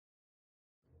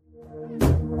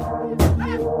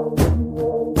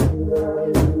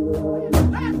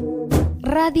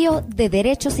Radio de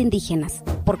Derechos Indígenas,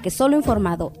 porque solo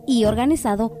informado y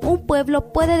organizado, un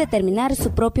pueblo puede determinar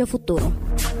su propio futuro.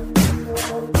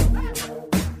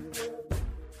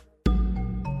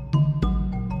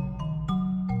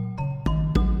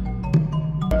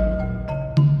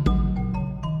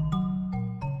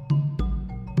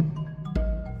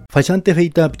 Fachante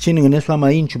feita pchinin en eso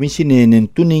amain chumishin en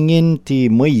tuningen ti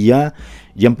moya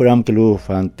yampuram que lo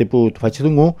fantepo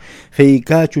fachitungo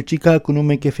feika chuchika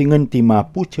kunume que fingan ti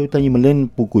mapuche utani melen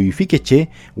puku fikeche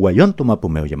guayonto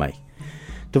mapumeo yamai.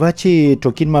 Tovachi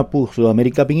trokin mapu su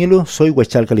América pingelo soy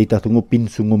guachal kalita tungo pin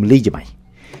sungum le yamai.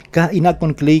 Ka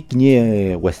inakon klei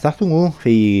kinye westatungo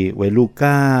fei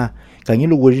weluka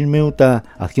kangelo gurin meuta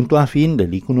askinto afin de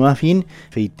likuno afin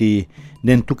feiti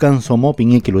nentukan somo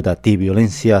pingi kiludati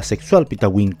violencia sexual pita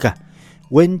winka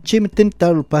wen chimten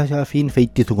tal pasha fin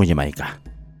feiti tungo Jamaica.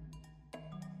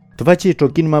 Tovachi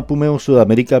trokin mapumeo su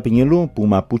América pingelu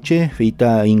pumapuche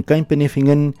feita inkain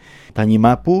penefingen tani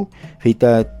mapu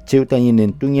feita cheutani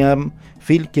nentunyam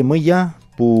fil que moya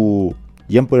pu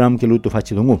yampuram kelu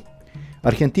tovachi dungu.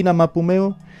 Argentina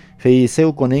mapumeo fei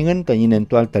seu konengan tani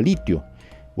nentual talitio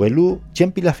welu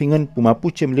chempila fingan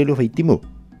pumapuche mlelo feitimu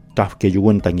taf que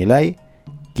yugon tangelai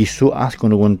kisu as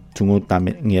kono tungu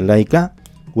tamelai ka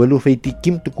welu feiti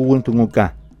kim tukugon tungu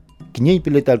ka kinyai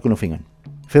piletal kono fingan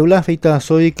feula feita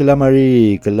soy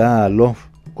clamari kla lo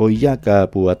koya ka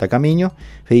pu atakameño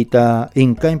feita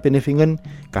inka penefingan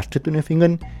kastetune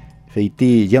fingan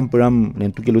feiti jampuram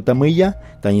nentukeluta moya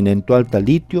tani nentual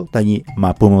talitio tani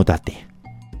mapumotate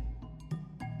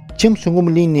chem sungum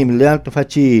lini mleal to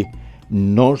fachi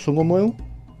nor sungumo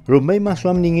rumei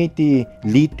masuam ningeti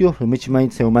litio rumichmai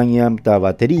seumangiam ta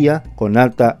batería con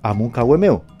alta amuka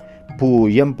wemeo pu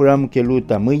yampuram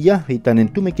keluta muya fitanen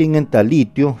tumekingen ta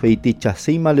litio feiti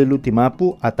chasima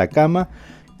lelutimapu Atacama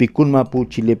pikun mapu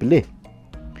chileple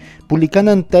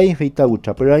pulikanan tai feita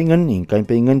uchaperangan inkan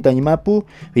pengen tanimapu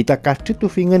feita kastritu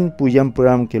fingen pu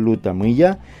yampuram keluta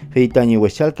muya feitani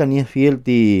wesalkan fiel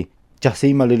ti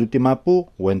chasima lelutimapu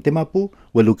wentemapu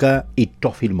weluka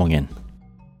itofil mongen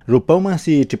Rupauma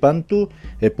si Chipantu,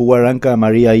 Puaranca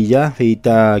Maria Iya,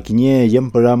 Feita Kinie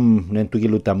Yamperam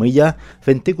Nentukilutamaya,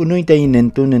 Fentekunuita y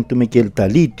Nentumekelta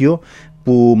Litio,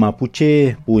 Pu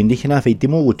Mapuche, Pu Indígena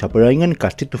Feitimo, Uchaperangan,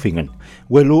 Castitufingan.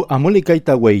 Welu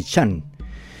Amolikaita Weichan,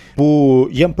 Pu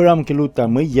Yamperam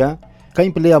Kelutamaya,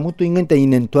 Kaimplea Mutuinganta y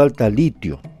Nentualta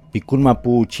Litio, Picun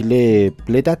Mapu Chile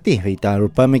Pletati, Feita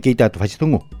Rupame Keita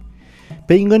Fachitungo.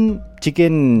 Pengen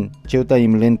chicken cheuta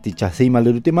imlenti chasima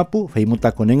lerute mapu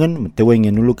feimuta konengan tewen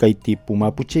enulu kaiti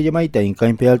pumapuche yamaita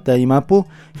inkain pealta imapu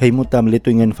feimuta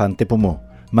mleto ingen fante pomo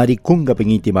marikunga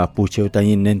pengiti mapu cheuta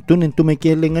inentun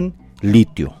entumekelengan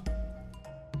litio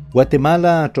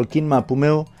Guatemala trokin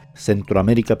mapumeo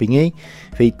Centroamérica pingei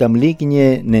feitamli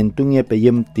kinye nentunye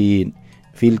peyem ti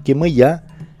filkemoya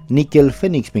nickel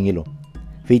phoenix pingelo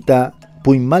feita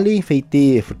Puimali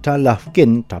feiti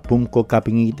frutalafken tapumko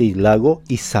kapingiti lago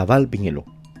Izabal pingelo.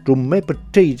 Rumme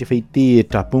petri feiti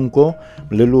tapumko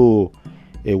lelu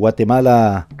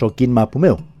Guatemala trokin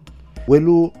mapumeo.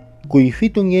 Welu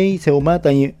kuifitungei seumata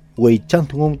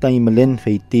weichantung tani melen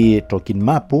feiti trokin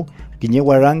mapu kinye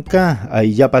waranka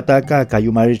ayapataka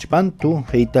kayumarich pantu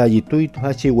feita yituit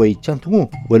hachi weichantungu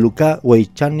weluka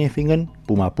weichane fingan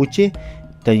pumapuche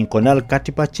tani konal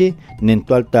katipache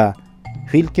nentualta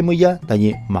fil que moya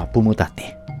tani mapumutate.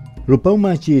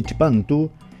 Rupauma chi chipantu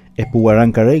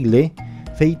epuaranca regle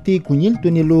feiti kunyil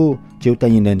tunilu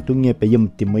cheutani nentunye peyem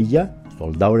timoya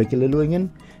soldaure que leluengen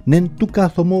nentuka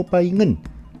somo paingen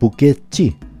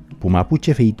pukechi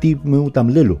pumapuche feiti meutam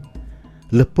lelu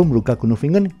lepum ruka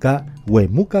kunufingan ka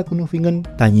wemuka kunufingan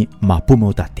tani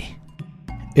mapumutate.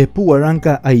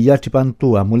 Epuaranca ayya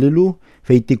chipantu amulelu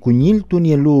feiti kunyil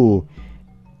tunilu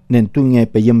nentunye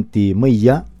peyem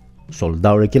timoya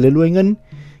soldaure que leluengan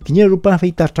kinya rupa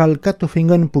feita tralkato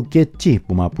fingan pukechi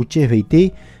pumapuche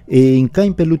feite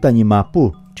inkain pelutani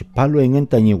mapu chipalo engan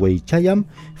tani weichayam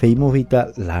feimo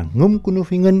feita langum kunu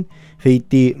fingan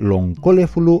feiti longkole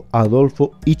fulu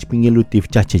Adolfo ichpingelu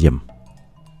tifchacheyam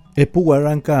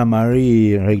epuaranca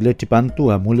amari regle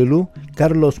chipantu amulelu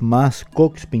Carlos Mas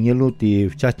Cox pingelu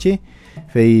tifchache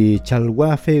fei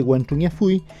chalwa fe guantunya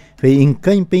fui fei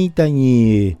inkain peita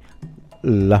ni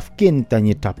lafken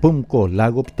tani tapumko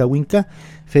lago pitawinka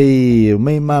fei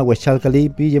meima wachalkali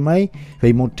pijamai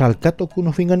fei motalkato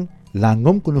kunufingan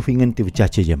langom kunufingan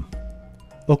tivchacheyam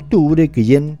octubre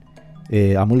kiyen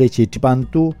amulechi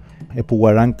chipantu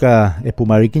epuaranca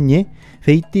epumarikinye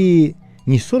feiti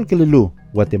nisol kelelu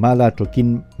Guatemala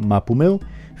trokin mapumeo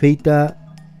feita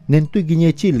nentu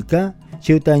ginye chilka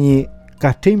cheutani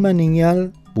Katrima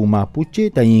ningyal pu Mapuche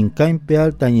tanyi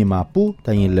kaimpeal tanyi Mapu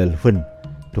tanyi lelfen.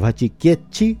 Tu faci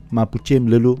kietchi Mapuche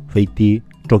mlelu feiti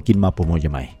trokin Mapu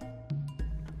mojamai.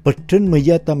 Pertren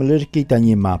mejata melerki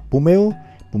tanyi Mapumeo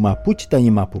pu Mapuche tanyi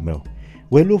Mapumeo.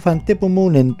 Welu fante pomo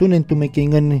nentu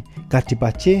mekengen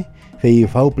kacipace fei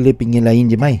fau ple pingin lain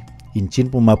jemai. Incin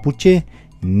pu Mapuche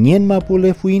nyen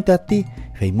Mapule fuin tati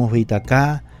fei mo fei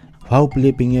taka fau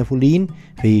ple pingin fulin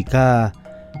fei ka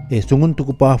sungun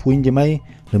tuku pa fuin jemai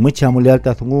lemecha mulial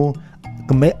ta sungu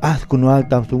keme as kunual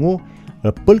ta sungu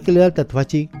repel keleal ta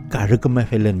twaci kare keme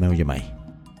felen meu jemai.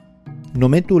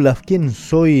 Nometu lafkin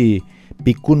soy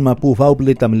pikun Mapu fau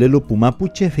ple tamlelu pu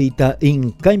Mapuche feita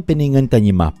inkain peningan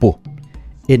tanyi Mapu.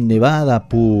 En Nevada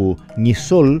pu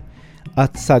Nisol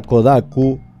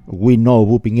Atsakodaku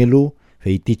Winobu pingelu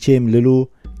feitiche mlelu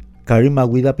Karima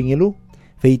Wida pingelu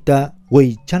feita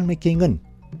weichan mekengan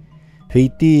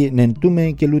feiti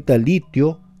nentume keluta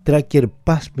litio traker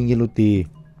pas pingelu ti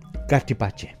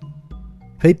kastipache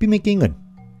feipi mekengan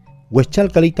wechal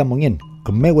kalita mongen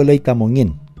keme welaita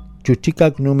mongen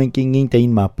chuchika knu mekengin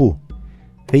tain Mapu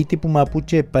feiti pu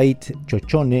Mapuche pait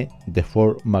chochone de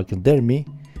for macdermi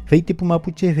feiti pu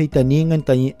Mapuche feita ningan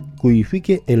tani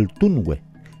kuifike el tunwe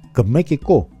kemeke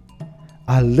ko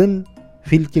alen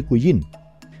filke kuyin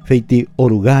feiti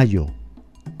orugallo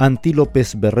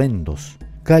antílopes berrendos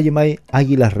calle mai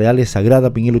águilas reales sagrada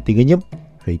pingelu tigenyem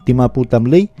feiti Mapu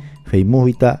tamlei fei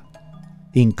mohita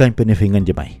inkain penefengan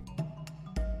jemai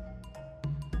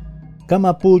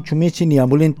Kamapu chumechi ni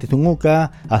ambulente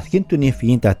tunguka askintu ni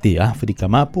finta ti Afrika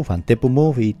Mapu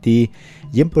fantepumo feiti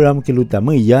yemperam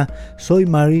kelutameya soy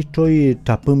maristoy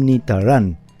tapumni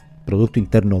taran Producto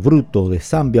Interno Bruto de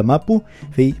Zambia Mapu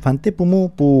fei fantepumo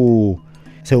pu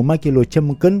seumaki lo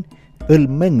chemken el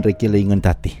menre que le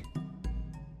ingantati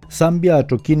Zambia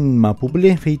trokin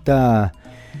Mapuble feita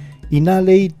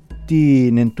inalei ti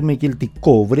nentumekil ti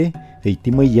cobre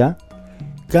feiti meya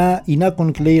ka ina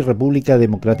con clay República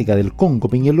Democrática del Congo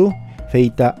pingelu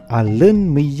feita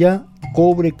alen milla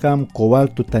cobre cam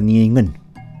cobalto taniengen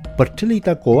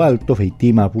percelita cobalto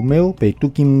feiti Mapumeo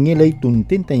peitukim ngelei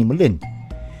tuntenta imlen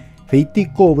feiti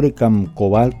cobre cam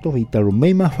cobalto feita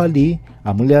rumeima fali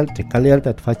amuleal tecaleal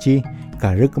tatfachi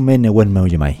karekmene wen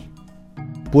meujamai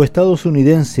pu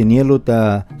estadounidense nielo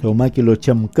ta seumaki lo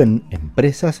chamken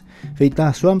empresas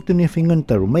feita suamtuni fingan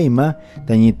tarumeima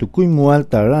tanyi tukui mual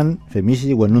taran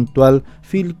femisi wanuntual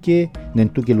filke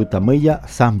nentuke lutameya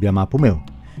Zambia Mapumeo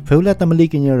feula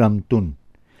tamaliki nya ramtun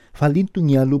falintu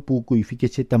nyalu pu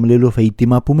kuifike tamlelo feiti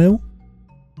Mapumeo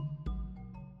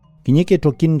kinyeke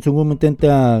trokin sungu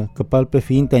mententa kepalpe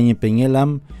fin tanyi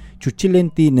pengelam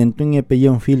chuchilenti nentunge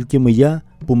peyon filke meya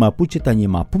pu Mapuche tanyi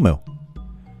Mapumeo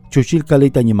chuchil kalei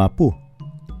tanyi Mapu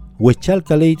wechal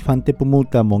kalei fante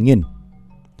pumuta mongen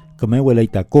kame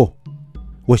welaita ko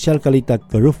wechal kalei ta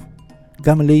keruf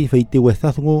kamlei feiti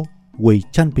wesazungu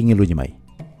weichan pingelu jemai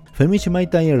femichi mai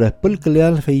tanyi repel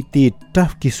keleal feiti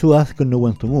taf kisuas kenu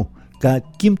wentungu ka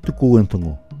kim tuku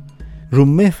wentungu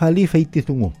rume fali feiti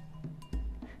tungu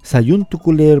sayun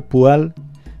tukuler pual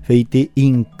feiti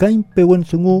inkain pewen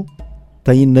sungu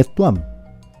tanyi netuam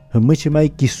femichi mai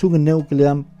kisung neu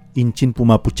keleam incin pu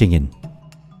Mapuchengen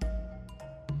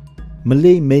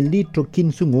melei meli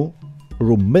trokin sungu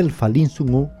rumel falin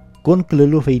sungu kon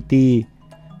kelelu feiti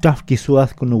taf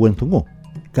kisuas kunu wentungu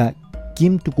ka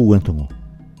kim tuku wentungu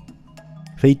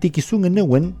feiti kisung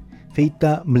newen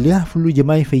feita meliah fulu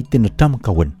jemai feiti netam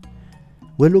kawen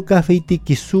welu ka feiti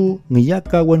kisu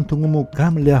ngiyaka wentungu mu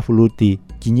ka meliah fulu ti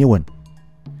kinyewen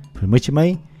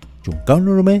femechmai jungkau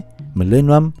nurume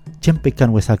melenuam cempekan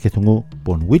wesake sungu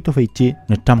pon wito feici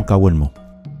netam kawenmu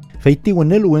feiti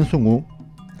wenelu wen sungu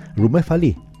rume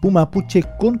fali pu Mapuche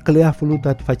kon klea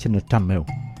fulutat fache netam meu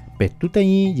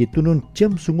petutai yetunun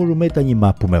cem sungu rume tanyi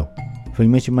Mapumeu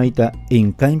feimechi maita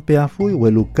inkain pe afui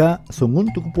weluka sungun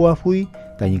tukupu afui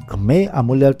tanyi keme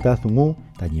amuleal ta sungu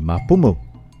tanyi Mapumeu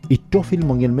itofil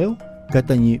mongel meu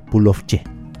katanyi pulofche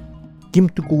kim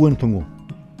tuku wen sungu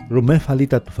rume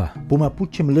falita tufa pu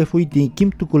Mapuche melefui ti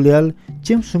kim tukuleal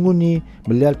cem sunguni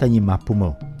meleal tanyi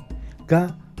Mapumeo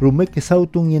ka rume ke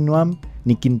sautung yenuam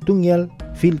ni kintungyal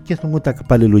fil ke sungu ta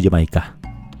kapalelu jamaika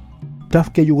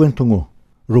taf ke yugen tungu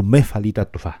rume falita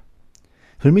tufa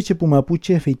filmiche pu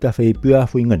Mapuche feita feipua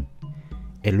fuingen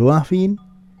elua fin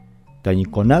tanyi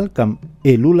konal kam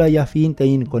elula ya fin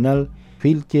tanyi konal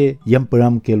fil ke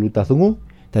yamperam ke luta sungu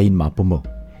tanyi Mapumeo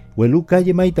weluka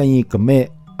jemai tanyi keme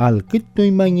al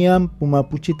kitui mangyam pu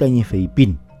Mapuche tanyi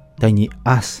feipin tanyi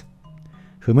as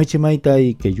femeche mai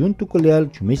tai ke juntu koleal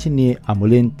chumeche ni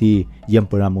amolenti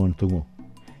yamperamon tungu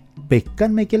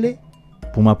pekan mekele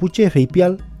pu Mapuche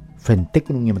feipial fentek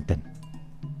nungematen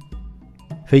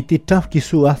feiti taf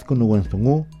kisu ath kono wan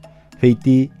sungu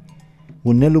feiti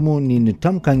unelumu ni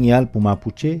netam kangial pu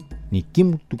Mapuche ni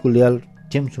kim tukuleal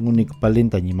cem sungu ni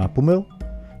kepalenta ni mapumeu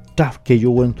taf ke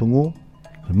yo wan sungu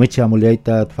mecha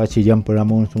muliaita faci jam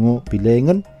peramon sungu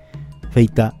pilengan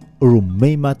feita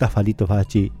rumei mata falito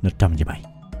faci netam jemai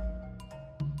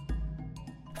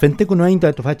fente kuno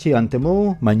ainta to faci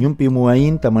antemo manyumpi mu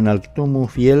ain tamanal kitumu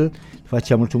fiel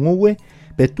faci amul sunguwe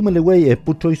petumelewe e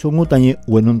putoi sungu tanye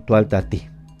wenun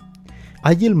tualtati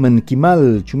Ayil men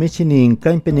kimal chumechini en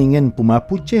caimpeningen pu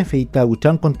Mapuche feita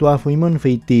utang kontua fuimon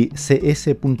feiti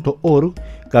cs.org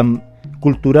kam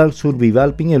cultural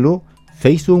survival pingelo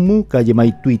Facebook mu ka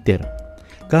jemai Twitter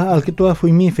ka alketoa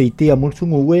fuimi feiti amul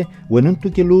sunguwe wenun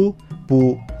tukelu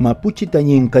pu Mapuche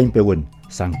tanyen caimpewen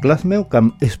San Clasmeo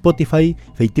kam Spotify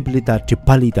feiti pelita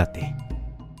tripalitate